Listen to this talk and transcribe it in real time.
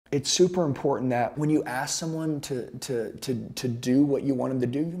It's super important that when you ask someone to do what you want them to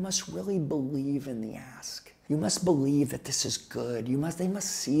do, you must really believe in the ask. You must believe that this is good. They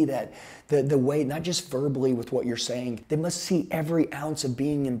must see that the way, not just verbally with what you're saying, they must see every ounce of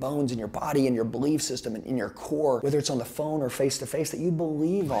being and bones in your body and your belief system and in your core, whether it's on the phone or face to face, that you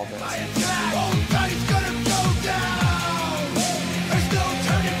believe all this.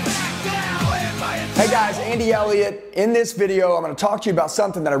 Hey guys, Andy Elliott. In this video, I'm going to talk to you about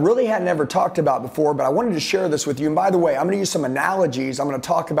something that I really hadn't ever talked about before, but I wanted to share this with you. And by the way, I'm going to use some analogies. I'm going to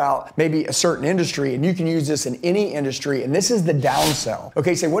talk about maybe a certain industry, and you can use this in any industry, and this is the downsell.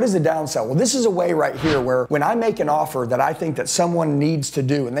 Okay, say, what is the downsell? Well, this is a way right here where when I make an offer that I think that someone needs to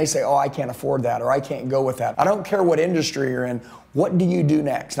do, and they say, oh, I can't afford that, or I can't go with that. I don't care what industry you're in. What do you do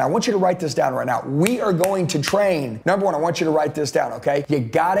next? Now, I want you to write this down right now. We are going to train. Number one, I want you to write this down, okay? You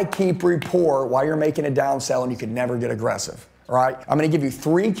gotta keep rapport while you're making a downsell, and you can never get aggressive. All right, I'm going to give you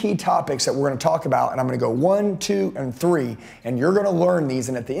 3 key topics that we're going to talk about, and I'm going to go 1, 2, and 3, and you're going to learn these,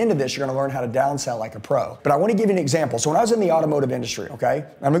 and at the end of this, you're going to learn how to downsell like a pro. But I want to give you an example. So when I was in the automotive industry, okay,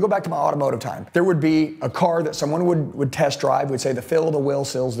 I'm going to go back to my automotive time. There would be a car that someone would test drive. We'd say the fill of the wheel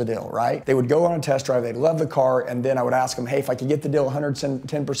seals the deal, right? They would go on a test drive. They'd love the car, and then I would ask them, hey, if I could get the deal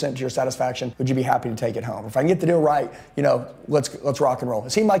 110% to your satisfaction, would you be happy to take it home? If I can get the deal right, you know, let's rock and roll. It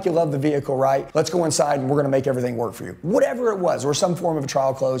seemed like you love the vehicle, right? Let's go inside, and we're going to make everything work for you. Whatever it was, or some form of a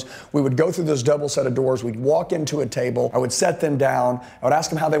trial close, we would go through this double set of doors. We'd walk into a table. I would set them down. I would ask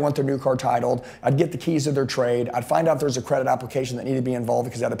them how they want their new car titled. I'd get the keys of their trade. I'd find out if there's a credit application that needed to be involved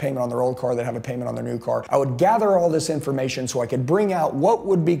because they had a payment on their old car. They'd have a payment on their new car. I would gather all this information so I could bring out what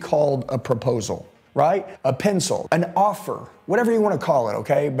would be called a proposal, right? A pencil, an offer, whatever you want to call it,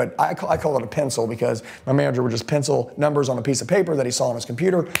 okay? But I call it a pencil because my manager would just pencil numbers on a piece of paper that he saw on his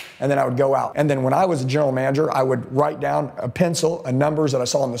computer, and then I would go out. And then when I was a general manager, I would write down a pencil, numbers that I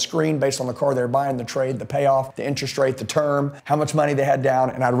saw on the screen based on the car they were buying, the trade, the payoff, the interest rate, the term, how much money they had down,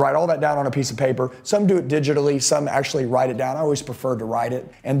 and I'd write all that down on a piece of paper. Some do it digitally, some actually write it down. I always preferred to write it.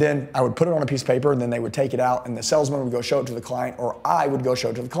 And then I would put it on a piece of paper, and then they would take it out, and the salesman would go show it to the client, or I would go show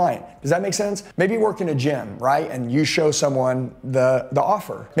it to the client. Does that make sense? Maybe you work in a gym, right? And you show someone the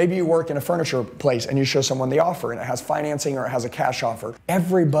offer. Maybe you work in a furniture place and you show someone the offer and it has financing or it has a cash offer.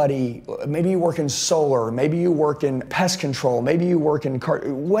 Everybody, maybe you work in solar, maybe you work in pest control, maybe you work in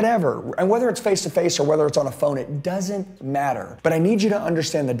whatever. And whether it's face-to-face or whether it's on a phone, it doesn't matter. But I need you to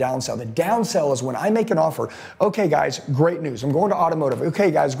understand the downsell. The downsell is when I make an offer. Okay, guys, great news. I'm going to automotive.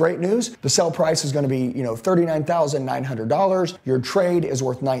 Okay, guys, great news. The sell price is going to be, $39,900. Your trade is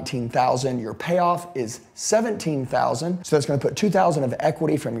worth $19,000. Your payoff is $17,000. So that's going to put $2,000 of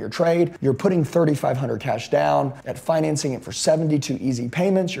equity from your trade. You're putting $3,500 cash down. At financing it for 72 easy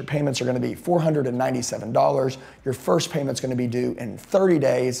payments, your payments are going to be $497. Your first payment's going to be due in 30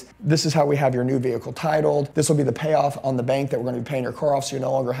 days. This is how we have your new vehicle titled. This will be the payoff on the bank that we're going to be paying your car off, so you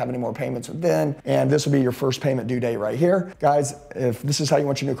no longer have any more payments with Ben. And this will be your first payment due date right here. Guys, if this is how you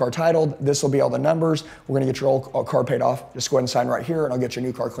want your new car titled, this will be all the numbers. We're going to get your old car paid off. Just go ahead and sign right here, and I'll get your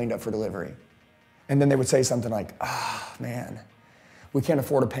new car cleaned up for delivery. And then they would say something like, man, we can't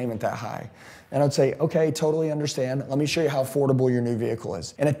afford a payment that high. And I'd say, okay, totally understand. Let me show you how affordable your new vehicle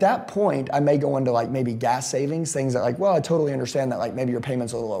is. And at that point, I may go into maybe gas savings, things that well, I totally understand that maybe your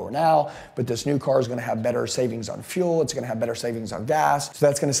payment's a little lower now, but this new car is gonna have better savings on fuel. It's gonna have better savings on gas. So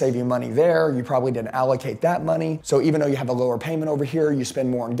that's gonna save you money there. You probably didn't allocate that money. So even though you have a lower payment over here, you spend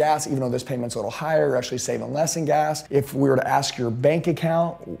more on gas, even though this payment's a little higher, you're actually saving less in gas. If we were to ask your bank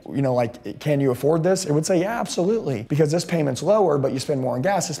account, can you afford this? It would say, yeah, absolutely. Because this payment's lower, but you spend more on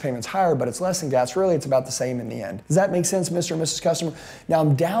gas. This payment's higher, but it's less in gas. Really, it's about the same in the end. Does that make sense, Mr. and Mrs. Customer? Now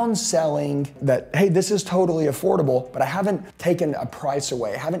I'm downselling that, hey, this is totally affordable, but I haven't taken a price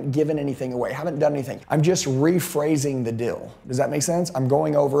away. I haven't given anything away. I haven't done anything. I'm just rephrasing the deal. Does that make sense? I'm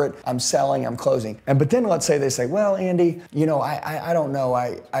going over it. I'm selling. I'm closing. But then let's say they say, well, Andy, I don't know.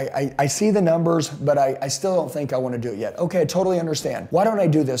 I see the numbers, but I still don't think I want to do it yet. Okay, I totally understand. Why don't I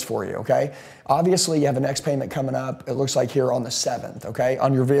do this for you, okay? Obviously, you have a next payment coming up. It looks like here on the 7th, okay,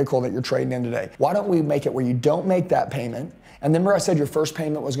 on your vehicle that you're trading in today. Why don't we make it where you don't make that payment? And then remember I said your first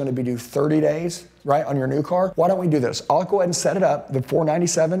payment was going to be due 30 days, right, on your new car? Why don't we do this? I'll go ahead and set it up. The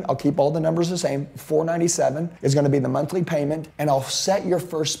 $497, I'll keep all the numbers the same. $497 is going to be the monthly payment, and I'll set your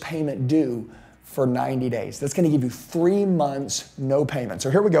first payment due for 90 days. That's gonna give you 3 months, no payments. So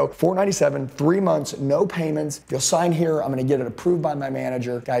here we go, $497, 3 months, no payments. If you'll sign here, I'm gonna get it approved by my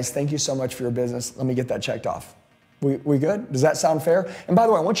manager. Guys, thank you so much for your business. Let me get that checked off. We good? Does that sound fair? And by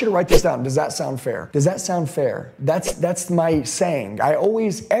the way, I want you to write this down. Does that sound fair? Does that sound fair? That's my saying. I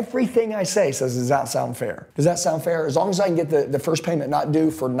always, everything I say says, does that sound fair? Does that sound fair? As long as I can get the first payment not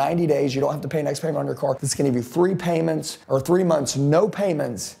due for 90 days, you don't have to pay next payment on your car. This can give you 3 payments or 3 months, no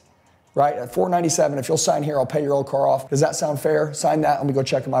payments, right? At $497, if you'll sign here, I'll pay your old car off. Does that sound fair? Sign that. Let me go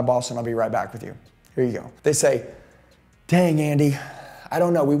check with my boss and I'll be right back with you. Here you go. They say, dang, Andy, I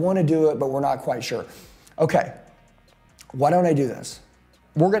don't know. We want to do it, but we're not quite sure. Okay. Why don't I do this?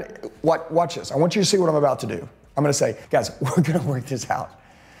 We're going to, watch this. I want you to see what I'm about to do. I'm going to say, guys, we're going to work this out.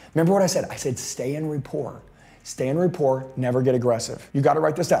 Remember what I said? I said, stay in rapport. Stay in rapport, never get aggressive. You got to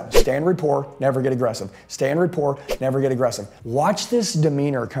write this down. Stay in rapport, never get aggressive. Stay in rapport, never get aggressive. Watch this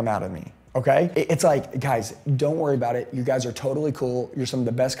demeanor come out of me. Okay? It's like, guys, don't worry about it. You guys are totally cool. You're some of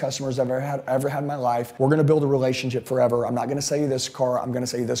the best customers I've ever had in my life. We're gonna build a relationship forever. I'm not gonna sell you this car. I'm gonna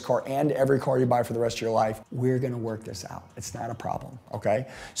sell you this car and every car you buy for the rest of your life. We're gonna work this out. It's not a problem, okay?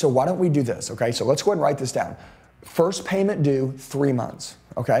 So why don't we do this, okay? So let's go ahead and write this down. First payment due, 3 months,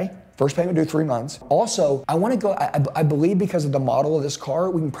 okay? First payment due 3 months. Also, I want to go, I believe because of the model of this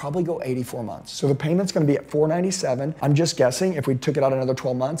car, we can probably go 84 months. So the payment's going to be at $497. I'm just guessing if we took it out another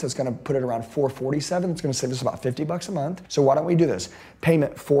 12 months, it's going to put it around $447. It's going to save us about $50 a month. So why don't we do this?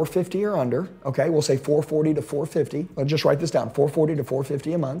 Payment $450 or under. Okay, we'll say $440 to $450. Let's just write this down. $440 to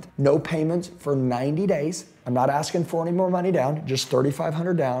 $450 a month. No payments for 90 days. I'm not asking for any more money down, just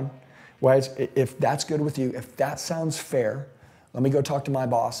 $3,500 down. Well, if that's good with you, if that sounds fair, let me go talk to my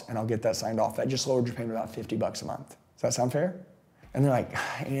boss and I'll get that signed off. That just lowered your payment about $50 a month. Does that sound fair? And they're like,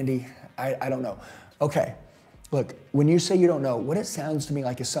 Andy, I don't know. Okay, look, when you say you don't know, what it sounds to me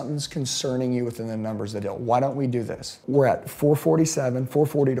like is something's concerning you within the numbers of the deal. Why don't we do this? We're at $447,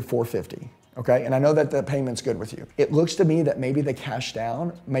 $440 to $450. Okay, and I know that the payment's good with you. It looks to me that maybe the cash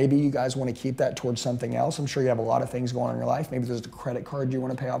down, maybe you guys want to keep that towards something else. I'm sure you have a lot of things going on in your life. Maybe there's a credit card you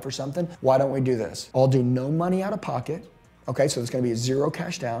want to pay off or something. Why don't we do this? I'll do no money out of pocket. Okay, so it's going to be 0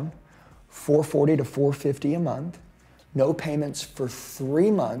 cash down, $440 to $450 a month, no payments for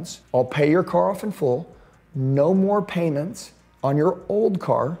 3 months. I'll pay your car off in full, no more payments on your old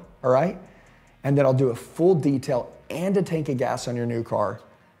car, all right? And then I'll do a full detail and a tank of gas on your new car.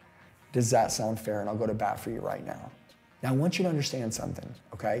 Does that sound fair? And I'll go to bat for you right now. Now, I want you to understand something,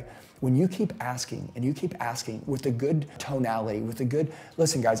 okay? When you keep asking and you keep asking with a good tonality, with a good,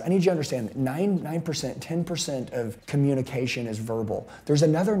 listen guys, I need you to understand that 9%, 10% of communication is verbal. There's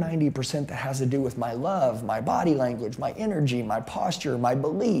another 90% that has to do with my love, my body language, my energy, my posture, my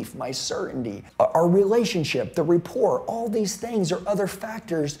belief, my certainty, our relationship, the rapport. All these things are other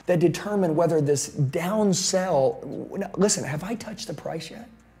factors that determine whether this down sell, listen, have I touched the price yet?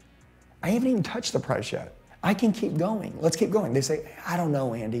 I haven't even touched the price yet. I can keep going. Let's keep going. They say, I don't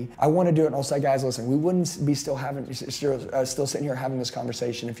know, Andy. I want to do it. And I'll say, guys, listen, we wouldn't be still sitting here having this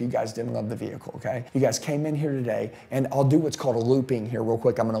conversation if you guys didn't love the vehicle, okay? You guys came in here today, and I'll do what's called a looping here real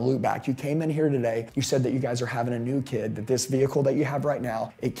quick. I'm going to loop back. You came in here today. You said that you guys are having a new kid, that this vehicle that you have right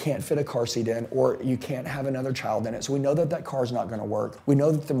now, it can't fit a car seat in, or you can't have another child in it. So we know that that car's not going to work. We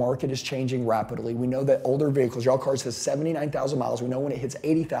know that the market is changing rapidly. We know that older vehicles, your car says 79,000 miles. We know when it hits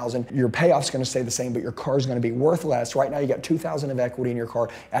 80,000, your payoff's going to stay the same, but your car's going to be worth less. Right now you got 2,000 of equity in your car.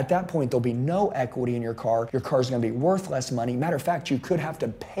 At that point, there'll be no equity in your car. Your car's going to be worth less money. Matter of fact, you could have to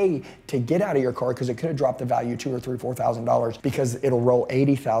pay to get out of your car because it could have dropped the value $2,000 or $3,000, $4,000 because it'll roll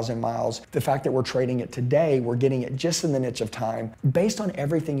 80,000 miles. The fact that we're trading it today, we're getting it just in the niche of time. Based on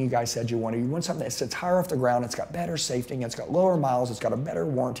everything you guys said you wanted, you want something that sits higher off the ground, it's got better safety, it's got lower miles, it's got a better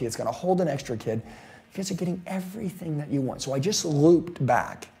warranty, it's going to hold an extra kid. You guys are getting everything that you want. So I just looped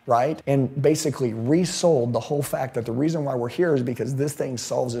back, right? And basically resold the whole fact that the reason why we're here is because this thing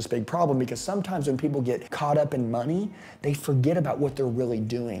solves this big problem. Because sometimes when people get caught up in money, they forget about what they're really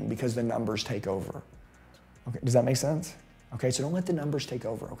doing because the numbers take over. Okay, does that make sense? Okay, so don't let the numbers take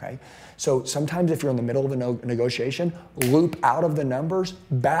over, okay? So sometimes if you're in the middle of a negotiation, loop out of the numbers,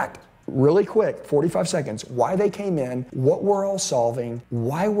 back really quick, 45 seconds, why they came in, what we're all solving,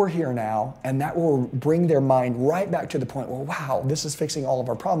 why we're here now, and that will bring their mind right back to the point, well, wow, this is fixing all of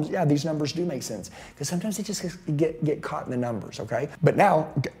our problems. Yeah, these numbers do make sense. Because sometimes they just get caught in the numbers, okay? But now,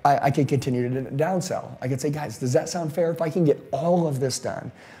 I can continue to downsell. I can say, guys, does that sound fair? If I can get all of this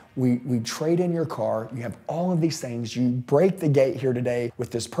done, we trade in your car, you have all of these things, you break the gate here today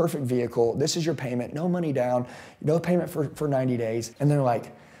with this perfect vehicle, this is your payment, no money down, no payment for 90 days, and they're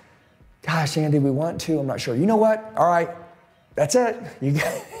like, gosh, Andy, we want to, I'm not sure. You know what? All right, that's it. You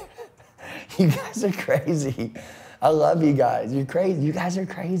guys are crazy. I love you guys. You're crazy. You guys are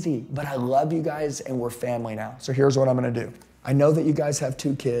crazy. But I love you guys, and we're family now. So here's what I'm going to do. I know that you guys have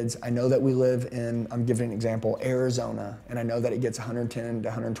 2 kids. I know that we live in, I'm giving an example, Arizona, and I know that it gets 110 to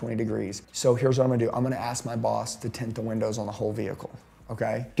 120 degrees. So here's what I'm gonna do. I'm gonna ask my boss to tint the windows on the whole vehicle,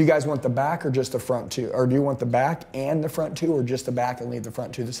 okay? Do you guys want the back or just the front 2? Or do you want the back and the front 2, or just the back and leave the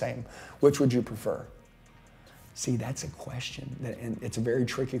front 2 the same? Which would you prefer? See, that's a question, and it's a very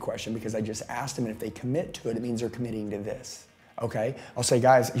tricky question because I just asked them, and if they commit to it, it means they're committing to this, okay? I'll say,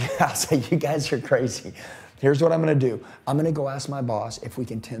 guys, I'll say, you guys are crazy. Here's what I'm gonna do. I'm gonna go ask my boss if we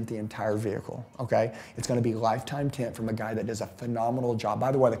can tint the entire vehicle, okay? It's gonna be lifetime tint from a guy that does a phenomenal job.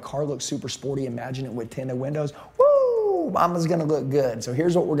 By the way, the car looks super sporty. Imagine it with tinted windows. Woo, mama's gonna look good. So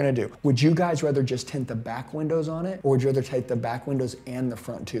here's what we're gonna do. Would you guys rather just tint the back windows on it, or would you rather take the back windows and the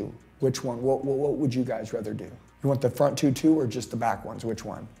front 2? Which one? What would you guys rather do? You want the front 2 too, or just the back ones? Which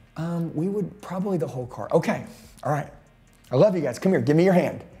one? We would probably the whole car. Okay, all right. I love you guys. Come here, give me your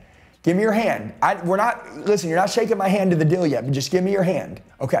hand. Give me your hand. Listen, you're not shaking my hand to the deal yet, but just give me your hand.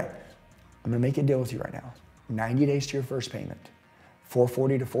 Okay, I'm gonna make a deal with you right now. 90 days to your first payment,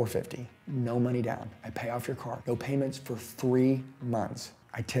 $440 to $450, no money down. I pay off your car, no payments for 3 months.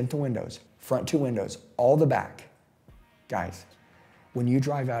 I tint the windows, front 2 windows, all the back. Guys, when you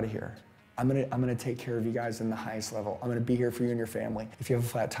drive out of here, I'm gonna take care of you guys in the highest level. I'm gonna be here for you and your family. If you have a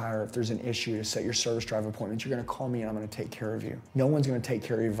flat tire, if there's an issue to set your service drive appointments, you're gonna call me and I'm gonna take care of you. No one's gonna take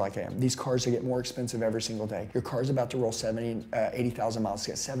care of you like I am. These cars, they get more expensive every single day. Your car's about to roll 80,000 miles. It's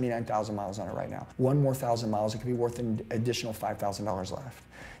got 79,000 miles on it right now. One more 1,000 miles, it could be worth an additional $5,000 left.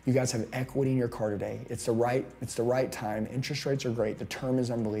 You guys have equity in your car today. It's the right time. Interest rates are great. The term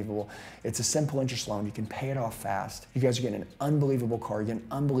is unbelievable. It's a simple interest loan. You can pay it off fast. You guys are getting an unbelievable car. You get an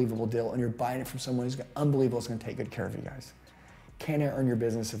unbelievable deal, and you're buying it from someone who's unbelievable. Is going to take good care of you guys. Can I earn your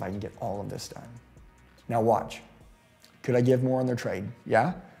business if I can get all of this done? Now watch. Could I give more on their trade?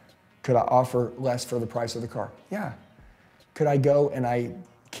 Yeah. Could I offer less for the price of the car? Yeah. Could I go and I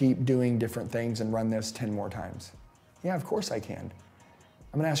keep doing different things and run this 10 more times? Yeah, of course I can.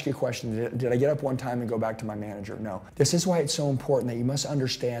 I'm gonna ask you a question. Did I get up one time and go back to my manager? No. This is why it's so important that you must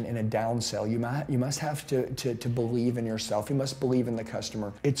understand in a down sell, you must have to believe in yourself. You must believe in the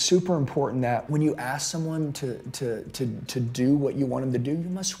customer. It's super important that when you ask someone to do what you want them to do, you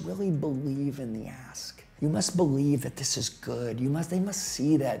must really believe in the ask. You must believe that this is good. They must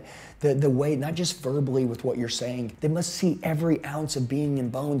see that the way, not just verbally with what you're saying, they must see every ounce of being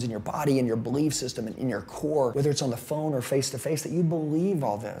and bones in your body and your belief system and in your core, whether it's on the phone or face to face, that you believe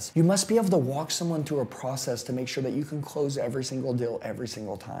all this. You must be able to walk someone through a process to make sure that you can close every single deal every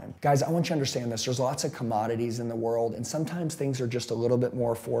single time. Guys, I want you to understand this. There's lots of commodities in the world, and sometimes things are just a little bit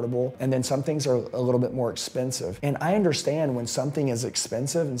more affordable, and then some things are a little bit more expensive. And I understand when something is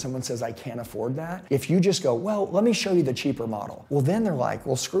expensive and someone says, I can't afford that. If you just go, well, let me show you the cheaper model. Well, then they're like,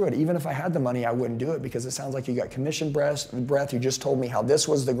 well, screw it. Even if I had the money, I wouldn't do it because it sounds like you got commission breath. You just told me how this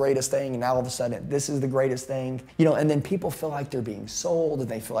was the greatest thing, and now all of a sudden this is the greatest thing. You know, and then people feel like they're being sold and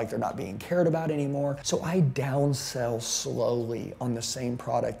they feel like they're not being cared about anymore. So I downsell slowly on the same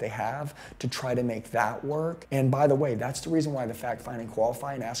product they have to try to make that work. And by the way, that's the reason why the fact finding,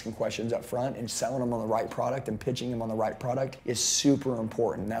 qualifying, asking questions up front and selling them on the right product and pitching them on the right product is super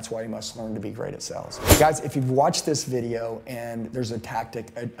important. That's why you must learn to be great at sales. Guys, if you've watched this video and there's a tactic,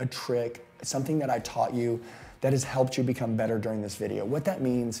 a trick, something that I taught you that has helped you become better during this video, what that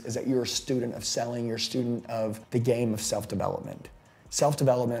means is that you're a student of selling, you're a student of the game of self-development.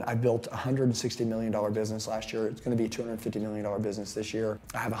 Self-development, I built a $160 million business last year. It's gonna be a $250 million business this year.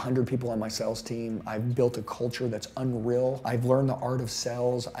 I have 100 people on my sales team. I've built a culture that's unreal. I've learned the art of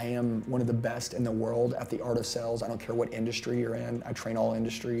sales. I am one of the best in the world at the art of sales. I don't care what industry you're in. I train all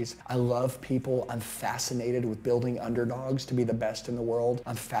industries. I love people. I'm fascinated with building underdogs to be the best in the world.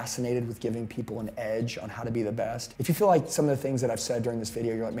 I'm fascinated with giving people an edge on how to be the best. If you feel like some of the things that I've said during this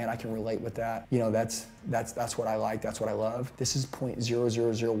video, you're like, man, I can relate with that. You know, that's what I like, that's what I love. This is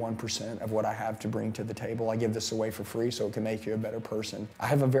 0.0001% of what I have to bring to the table. I give this away for free so it can make you a better person. I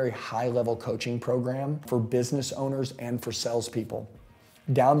have a very high level coaching program for business owners and for salespeople.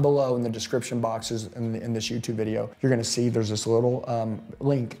 Down below in the description boxes in this YouTube video, you're gonna see there's this little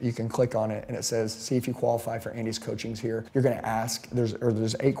link. You can click on it and it says, see if you qualify for Andy's coachings here. You're gonna ask,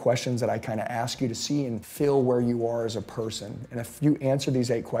 there's 8 questions that I kind of ask you to see and feel where you are as a person. And if you answer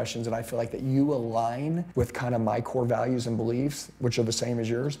these 8 questions and I feel like that you align with kind of my core values and beliefs, which are the same as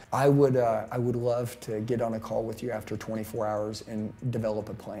yours, I would love to get on a call with you after 24 hours and develop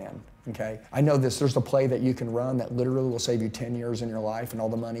a plan. Okay, I know this, there's a play that you can run that literally will save you 10 years in your life, and all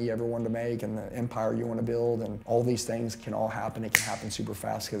the money you ever wanted to make and the empire you want to build, and all these things can all happen. It can happen super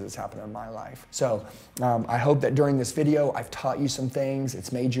fast because it's happened in my life. So I hope that during this video, I've taught you some things.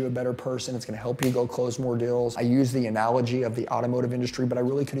 It's made you a better person. It's going to help you go close more deals. I use the analogy of the automotive industry, but I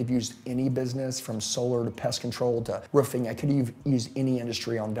really could have used any business from solar to pest control to roofing. I could have used any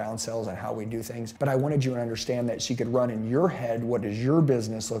industry on down sales and how we do things, but I wanted you to understand that so you could run in your head, what does your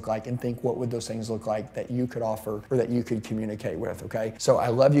business look like, and think what would those things look like that you could offer or that you could communicate with, okay? So I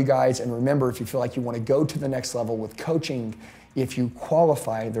love you guys, and remember, if you feel like you want to go to the next level with coaching, if you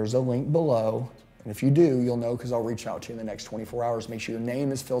qualify, there's a link below, and if you do, you'll know because I'll reach out to you in the next 24 hours. Make sure your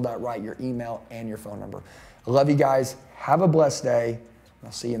name is filled out right, your email, and your phone number. I love you guys. Have a blessed day, and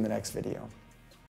I'll see you in the next video.